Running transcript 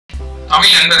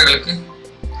தமிழ் நண்பர்களுக்கு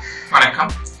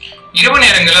வணக்கம். இரவு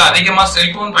நேரங்களில் அதிகமா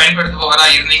செல்போன் பயன்படுத்துபவரா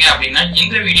இருந்தீங்க அப்படின்னா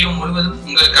இந்த வீடியோ முழுவதும்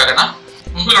உங்களுக்காக தான்.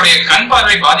 உங்களுடைய கண்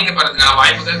பார்வை பாதிக்கப்படுறதுக்கான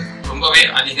வாய்ப்புகள் ரொம்பவே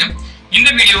அதிகம். இந்த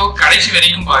வீடியோ கடைசி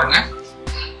வரைக்கும் பாருங்க.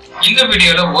 இந்த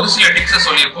வீடியோல ஒரு சில டிப்ஸ்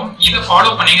சொல்லியிருப்போம். இதை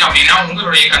ஃபாலோ பண்ணீங்க அப்படின்னா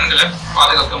உங்களுடைய கண்களை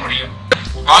பாதுகாக்க முடியும்.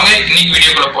 வாங்க இன்னைக்கு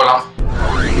வீடியோக்குள்ள போலாம்.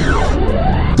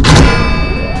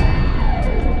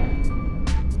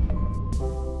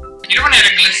 இரவு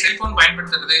நேரங்களில் செல்போன்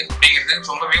பயன்படுத்துறது அப்படிங்கிறது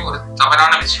ரொம்பவே ஒரு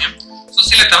தவறான விஷயம்.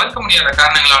 சில தவிர்க்க முடியாத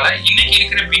காரணங்களால இன்னைக்கு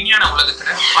இருக்கிற விஞ்ஞான உலகத்துல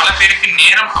பல பேருக்கு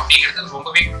நேரம் அப்படிங்கிறது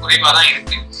ரொம்பவே குறைவா தான்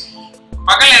இருக்கு.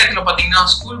 பகல் நேரத்துல பாத்தீங்கன்னா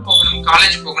ஸ்கூல் போகணும்,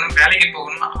 காலேஜ் போகணும், வேலைக்கு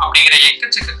போகணும் அப்படிங்கிற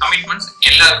எக்கச்சக்க கமிட்மெண்ட்ஸ்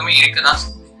எல்லாருக்குமே இருக்குதான்.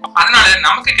 அதனால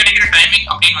நமக்கு கிடைக்கிற டைமிங்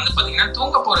அப்படின்னு பாத்தீங்கன்னா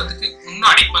தூங்க போறதுக்கு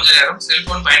முன்னாடி கொஞ்ச நேரம்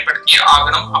செல்போன் பயன்படுத்தியே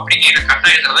ஆகணும் அப்படிங்கிற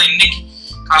கட்டாயத்துல தான் இன்னைக்கு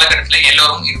காலகட்டத்துல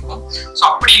எல்லாரும் இருக்கும்.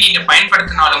 அப்படி நீங்க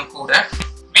பயன்படுத்தினாலும் கூட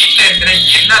வீட்டுல இருக்கிற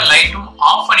எல்லா லைட்டும்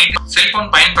ஆஃப் பண்ணிட்டு செல்போன்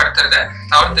பயன்படுத்துறத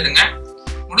தவிர்த்துடுங்க.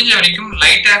 முடிஞ்ச வரைக்கும்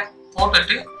லைட்டை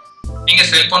போட்டுட்டு நீங்க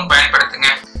செல்போன் பயன்படுத்துங்க.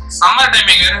 சம்மர்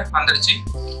டைமிங் வேற வந்துருச்சு.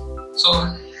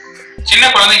 சின்ன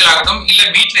குழந்தைகளாகட்டும் இல்ல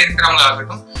வீட்டுல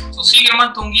இருக்கிறவங்களாகட்டும் சீக்கிரமா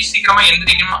தூங்கி சீக்கிரமா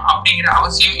எந்திரிக்கணும் அப்படிங்கிற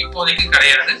அவசியம் இப்போதைக்கு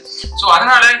கிடையாது.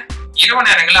 அதனால இரவு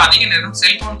நேரங்கள்ல அதிக நேரம்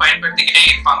செல்போன் பயன்படுத்திக்கிட்டே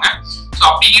இருப்பாங்க.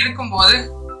 அப்படி இருக்கும்போது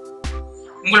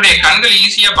உங்களுடைய கண்கள்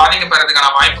ஈஸியா பாதிக்கப்படுறதுக்கான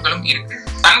வாய்ப்புகளும் இருக்கு.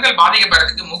 கண்கள்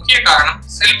பாதிக்கப்படுறதுக்கு முக்கிய காரணம்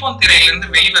செல்போன் திரையிலிருந்து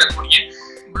வெளிவரக்கூடிய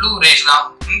ப்ளூ ரேஸ் தான்.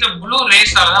 இந்த ப்ளூ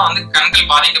ரேஸால தான் கண்கள்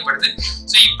பாதிக்கப்படுது.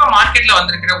 இப்ப மார்க்கெட்ல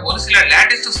வந்திருக்கிற ஒரு சில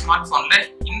லேட்டஸ்ட் ஸ்மார்ட் போன்ல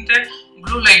இந்த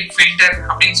ப்ளூ லைட் ஃபில்டர்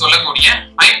அப்படின்னு சொல்லக்கூடிய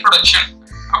ஐ ப்ரொடக்ஷன்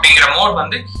அப்படிங்கிற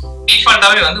மோட்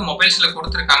டிஃபால்ட்டாவே மொபைல்ஸ்ல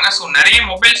கொடுத்துருக்காங்க. நிறைய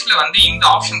மொபைல்ஸ்ல இந்த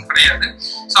ஆப்ஷன் கிடையாது.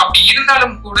 அப்படி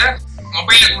இருந்தாலும் கூட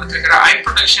மொபைல்ல கொடுத்திருக்கிற ஐ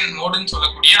ப்ரொடெக்ஷன் மோடுன்னு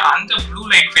சொல்லக்கூடிய அந்த ப்ளூ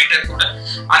லைட் ஃபில்டர் கூட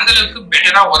அந்த அளவுக்கு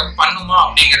பெட்டரா ஒர்க் பண்ணுமா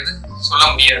அப்படிங்கிறது சொல்ல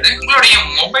முடியாது. உங்களுடைய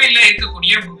மொபைல்ல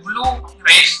இருக்கக்கூடிய ப்ளூ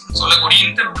ரேஸ் சொல்லக்கூடிய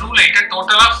இந்த ப்ளூ லைட்டை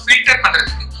டோட்டலா ஃபில்டர்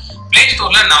பண்றதுக்கு பிளே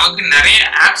ஸ்டோர்ல நமக்கு நிறைய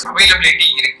ஆப்ஸ் அவைலபிலிட்டி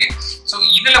இருக்கு.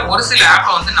 இதுல ஒரு சில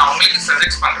ஆப்பை நான் உங்களுக்கு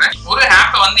சஜெஸ்ட் பண்றேன். ஒரு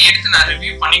ஆப்பை எடுத்து நான்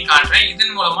ரிவ்யூ பண்ணி காட்டுறேன்.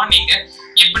 இதன் மூலமா நீங்க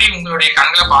எப்படி உங்களுடைய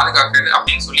கண்களை பாதுகாக்கிறது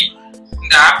அப்படின்னு சொல்லி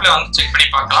இந்த ஆப்ல செக் பண்ணி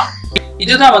பார்க்கலாம்.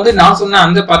 இதுதான் நான் சொன்ன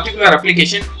அந்த particular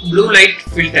application blue light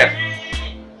filter.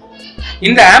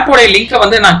 இந்த ஆப்போட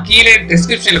லிங்கை நான் கீழே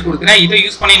டிஸ்கிரிப்ஷன்ல கொடுக்குறேன். இதை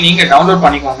யூஸ் பண்ணி நீங்க டவுன்லோட்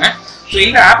பண்ணிக்கோங்க.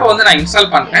 இந்த ஆப்பை நான்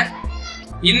இன்ஸ்டால் பண்றேன்.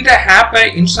 இந்த ஆப்பை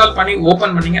இன்ஸ்டால் பண்ணி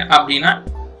ஓபன் பண்ணீங்க அப்படின்னா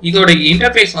இதோட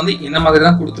இன்டர்ஃபேஸ் இந்த மாதிரி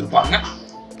தான் கொடுத்துருப்பாங்க.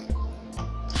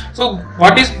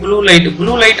 What is blue light?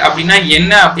 Blue light அப்படின்னா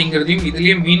என்ன அப்படிங்கிறதையும்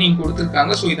இதுலயே மீனிங்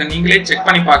கொடுத்துருக்காங்க. இதை நீங்களே செக்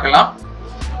பண்ணி பார்க்கலாம்.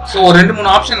 ஒரு 2-3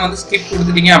 ஆப்ஷன் ஸ்கிப்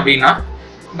கொடுத்துட்டீங்க அப்படின்னா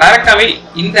டைரக்டாவே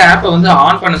இந்த ஆப்பை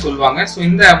ஆன் பண்ண சொல்லுவாங்க.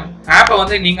 இந்த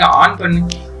ஆப்பை நீங்க ஆன்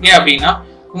பண்ணீங்க அப்படின்னா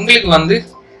உங்களுக்கு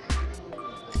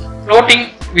ஃப்ளோட்டிங்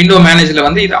விண்டோ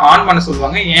மேனேஜர்ல இதை ஆன் பண்ண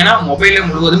சொல்லுவாங்க. ஏன்னா மொபைலை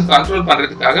முழுவதும் கண்ட்ரோல்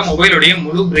பண்றதுக்காக மொபைலுடைய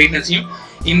முழு பிரைட்னஸையும்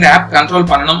இந்த ஆப் கண்ட்ரோல்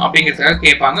பண்ணணும் அப்படிங்கிறதுக்காக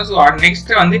கேட்பாங்க.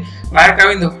 நெக்ஸ்ட்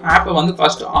டைரக்டாவே இந்த ஆப்பை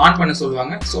ஃபர்ஸ்ட் ஆன் பண்ண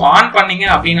சொல்லுவாங்க. ஆன் பண்ணீங்க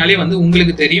அப்படின்னாலே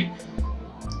உங்களுக்கு தெரியும்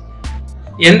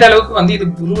எந்த அளவுக்கு இது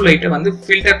ப்ளூ லைட்டை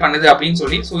ஃபில்டர் பண்ணுது அப்படின்னு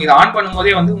சொல்லி. இதை ஆன் பண்ணும்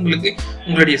போதே உங்களுக்கு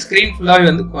உங்களுடைய ஸ்கிரீன் ஃபுல்லாவே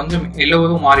கொஞ்சம்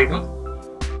எல்லோவோ மாறிடும்.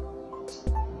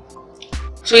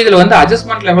 இதுல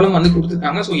அட்ஜஸ்ட்மெண்ட் லெவலும்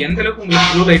கொடுத்துருக்காங்க. எந்த அளவுக்கு உங்களுக்கு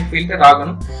ப்ளூ லைட் ஃபில்டர்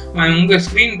ஆகணும், உங்க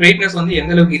ஸ்கிரீன் பிரைட்னஸ்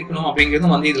எந்த அளவுக்கு இருக்கணும்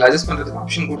அப்படிங்கிறதும் இதுல அட்ஜஸ்ட் பண்றதுக்கு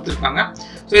ஆப்ஷன் கொடுத்துருக்காங்க.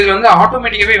 இதுல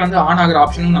ஆட்டோமேட்டிக்காவே ஆன் ஆகிற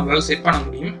ஆப்ஷனும் நம்மளால செட் பண்ண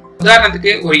முடியும்.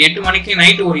 உதாரணத்துக்கு ஒரு 8 மணிக்கு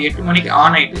நைட்டு ஒரு 8 மணிக்கு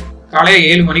ஆன் ஆயிட்டு காலையில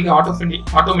 7 மணிக்கு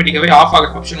ஆட்டோமேட்டிக்காவே ஆஃப்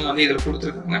ஆகிற ஆப்ஷனும் இதுல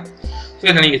கொடுத்துருக்காங்க.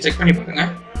 இதை நீங்க செக் பண்ணி பாருங்க.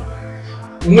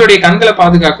 உங்களுடைய கண்களை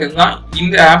பாதுகாக்கிறது தான்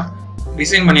இந்த ஆப்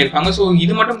டிசைன் பண்ணியிருக்காங்க.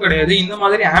 இது மட்டும் கிடையாது, இந்த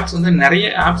மாதிரி ஆப்ஸ் நிறைய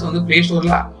ஆப்ஸ் பிளே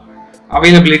ஸ்டோர்ல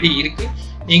அவைலபிலிட்டி இருக்கு.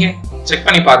 நீங்க செக்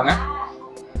பண்ணி பாருங்க.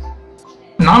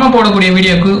 நாம போடக்கூடிய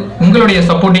வீடியோக்கு உங்களுடைய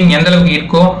சப்போர்ட்டிங் எந்த அளவுக்கு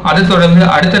இருக்கோ அதை தொடர்ந்து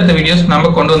அடுத்தடுத்த வீடியோஸ்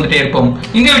நம்ம கொண்டு வந்துட்டே இருப்போம்.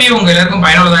 இந்த வீடியோ உங்க எல்லாருக்கும்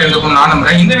பயனுள்ளதா இருக்கும் நான்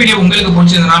நம்புறேன். இந்த வீடியோ உங்களுக்கு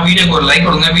பிடிச்சிருந்தா வீடியோக்கு ஒரு லைக்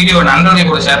கொடுங்க, வீடியோ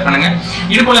நண்பர்கள் கூட ஷேர் பண்ணுங்க.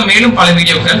 இது போல மேலும் பல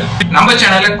வீடியோக்கள் நம்ம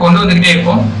சேனல்ல கொண்டு வந்துகிட்டே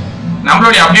இருப்போம்.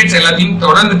 நம்மளுடைய அப்டேட்ஸ் எல்லாத்தையும்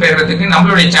தொடர்ந்து பெறுறதுக்கு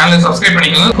நம்மளுடைய சேனலை சப்ஸ்கிரைப்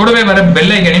பண்ணிக்கோங்க. கூடவே வர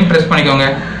பெல் ஐக்கனையும் பிரஸ் பண்ணிக்கோங்க.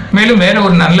 மேலும் வேற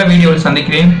ஒரு நல்ல வீடியோவில்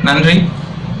சந்திக்கிறேன். நன்றி,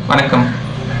 வணக்கம்.